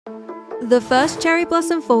The first cherry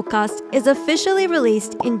blossom forecast is officially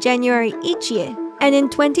released in January each year, and in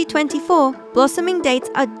 2024, blossoming dates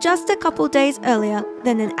are just a couple days earlier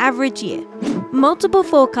than an average year. Multiple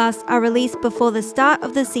forecasts are released before the start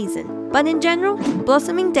of the season, but in general,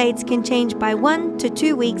 blossoming dates can change by 1 to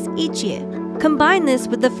 2 weeks each year. Combine this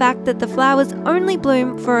with the fact that the flowers only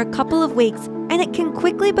bloom for a couple of weeks, and it can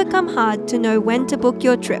quickly become hard to know when to book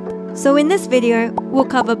your trip. So in this video, we'll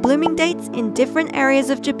cover blooming dates in different areas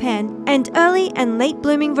of Japan and early and late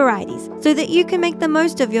blooming varieties so that you can make the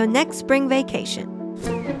most of your next spring vacation.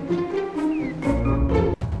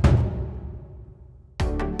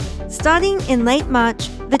 Starting in late March,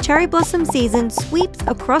 the cherry blossom season sweeps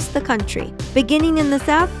across the country, beginning in the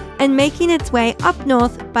south and making its way up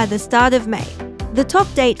north by the start of May. The top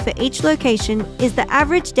date for each location is the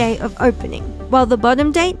average day of opening, while the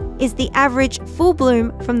bottom date is the average full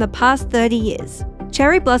bloom from the past 30 years.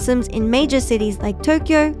 Cherry blossoms in major cities like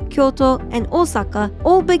Tokyo, Kyoto, and Osaka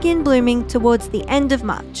all begin blooming towards the end of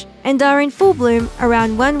March and are in full bloom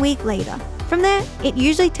around 1 week later. From there, it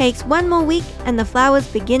usually takes 1 more week and the flowers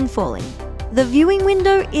begin falling. The viewing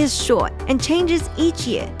window is short and changes each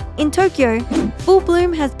year. In Tokyo, full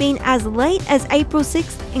bloom has been as late as April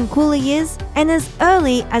 6th in cooler years and as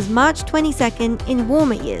early as March 22nd in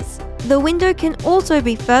warmer years. The window can also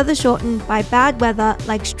be further shortened by bad weather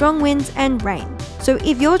like strong winds and rain. So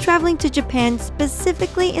if you're traveling to Japan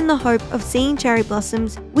specifically in the hope of seeing cherry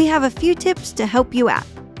blossoms, we have a few tips to help you out.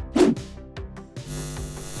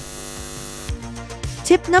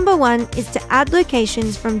 Tip number 1 is to add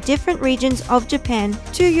locations from different regions of Japan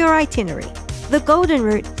to your itinerary. The Golden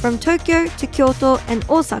Route from Tokyo to Kyoto and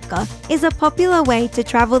Osaka is a popular way to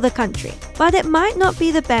travel the country, but it might not be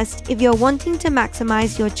the best if you're wanting to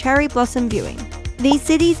maximize your cherry blossom viewing. These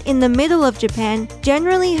cities in the middle of Japan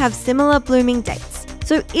generally have similar blooming dates,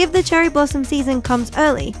 so if the cherry blossom season comes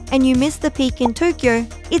early and you miss the peak in Tokyo,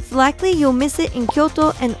 it's likely you'll miss it in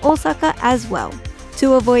Kyoto and Osaka as well.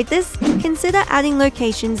 To avoid this, consider adding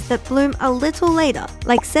locations that bloom a little later,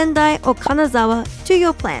 like Sendai or Kanazawa, to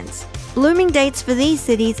your plans. Blooming dates for these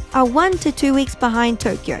cities are 1 to 2 weeks behind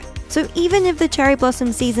Tokyo, so even if the cherry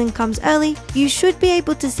blossom season comes early, you should be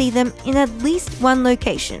able to see them in at least one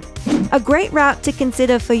location. A great route to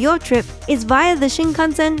consider for your trip is via the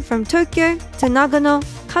Shinkansen from Tokyo to Nagano,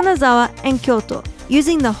 Kanazawa, and Kyoto,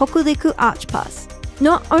 using the Hokuriku Arch Pass.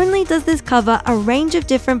 Not only does this cover a range of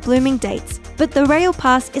different blooming dates, but the rail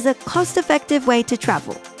pass is a cost-effective way to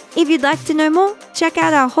travel. If you'd like to know more, check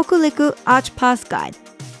out our Hokuriku Arch Pass guide.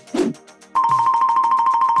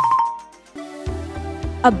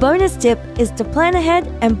 A bonus tip is to plan ahead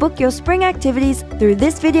and book your spring activities through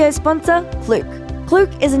this video sponsor, Klook.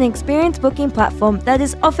 Klook is an experience booking platform that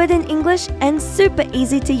is offered in English and super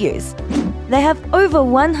easy to use. They have over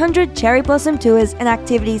 100 cherry blossom tours and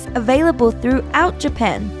activities available throughout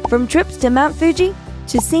Japan, from trips to Mount Fuji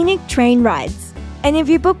to scenic train rides. And if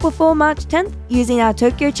you book before March 10th using our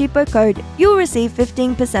TokyoCheapo code, you'll receive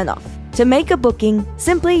 15% off. To make a booking,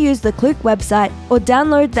 simply use the Klook website or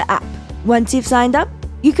download the app. Once you've signed up,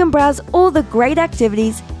 you can browse all the great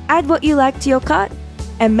activities, add what you like to your cart,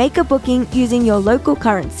 and make a booking using your local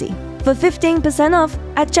currency. For 15% off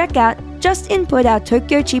at checkout, just input our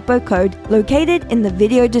TokyoCheapo code located in the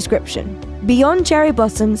video description. Beyond cherry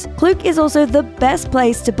blossoms, Klook is also the best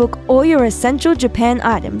place to book all your essential Japan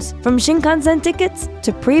items, from Shinkansen tickets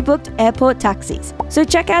to pre-booked airport taxis. So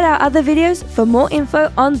check out our other videos for more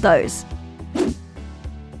info on those.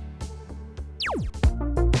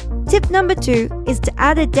 Tip number 2 is to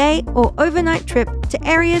add a day or overnight trip to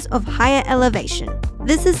areas of higher elevation.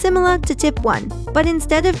 This is similar to tip 1, but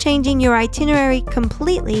instead of changing your itinerary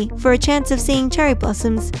completely for a chance of seeing cherry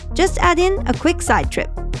blossoms, just add in a quick side trip.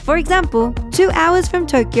 For example, 2 hours from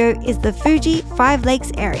Tokyo is the Fuji 5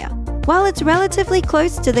 Lakes area. While it's relatively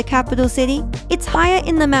close to the capital city, it's higher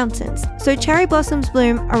in the mountains, so cherry blossoms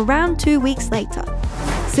bloom around 2 weeks later.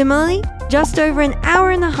 Similarly, just over an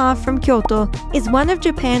hour and a half from Kyoto is one of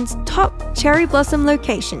Japan's top cherry blossom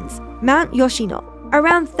locations, Mount Yoshino.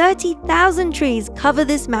 Around 30,000 trees cover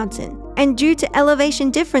this mountain, and due to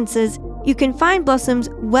elevation differences, you can find blossoms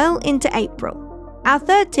well into April. Our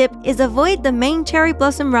third tip is avoid the main cherry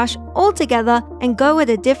blossom rush altogether and go at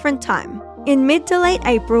a different time. In mid to late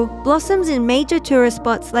April, blossoms in major tourist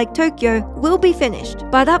spots like Tokyo will be finished,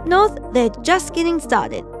 but up north, they're just getting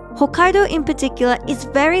started. Hokkaido in particular is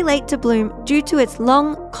very late to bloom due to its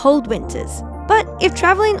long, cold winters. But if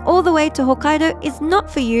traveling all the way to Hokkaido is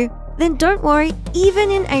not for you, then don't worry,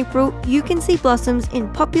 even in April, you can see blossoms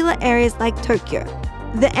in popular areas like Tokyo.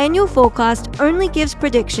 The annual forecast only gives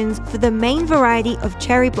predictions for the main variety of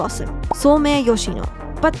cherry blossom, Soumei Yoshino,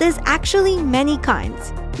 but there's actually many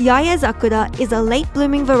kinds. Yaezakura is a late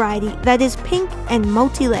blooming variety that is pink and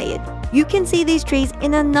multi-layered. You can see these trees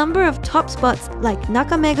in a number of top spots like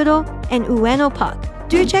Nakameguro and Ueno Park.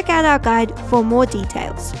 Do check out our guide for more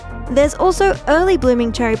details. There's also early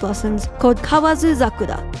blooming cherry blossoms called Kawazu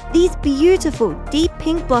Zakura. These beautiful deep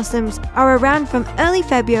pink blossoms are around from early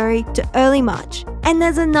February to early March, and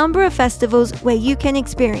there's a number of festivals where you can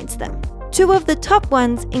experience them. Two of the top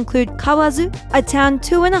ones include Kawazu, a town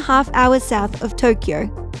 2.5 hours south of Tokyo,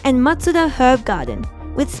 and Matsuda Herb Garden,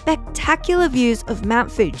 with spectacular views of Mount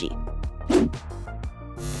Fuji.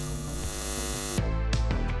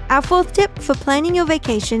 Our fourth tip for planning your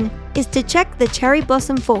vacation is to check the cherry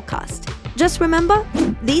blossom forecast. Just remember,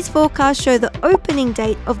 these forecasts show the opening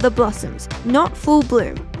date of the blossoms, not full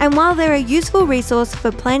bloom. And while they're a useful resource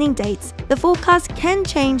for planning dates, the forecast can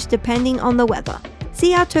change depending on the weather.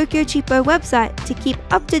 See our TokyoCheapo website to keep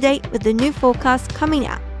up to date with the new forecast coming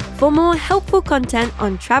out. For more helpful content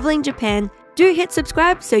on traveling Japan, do hit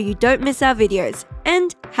subscribe so you don't miss our videos.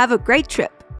 And have a great trip!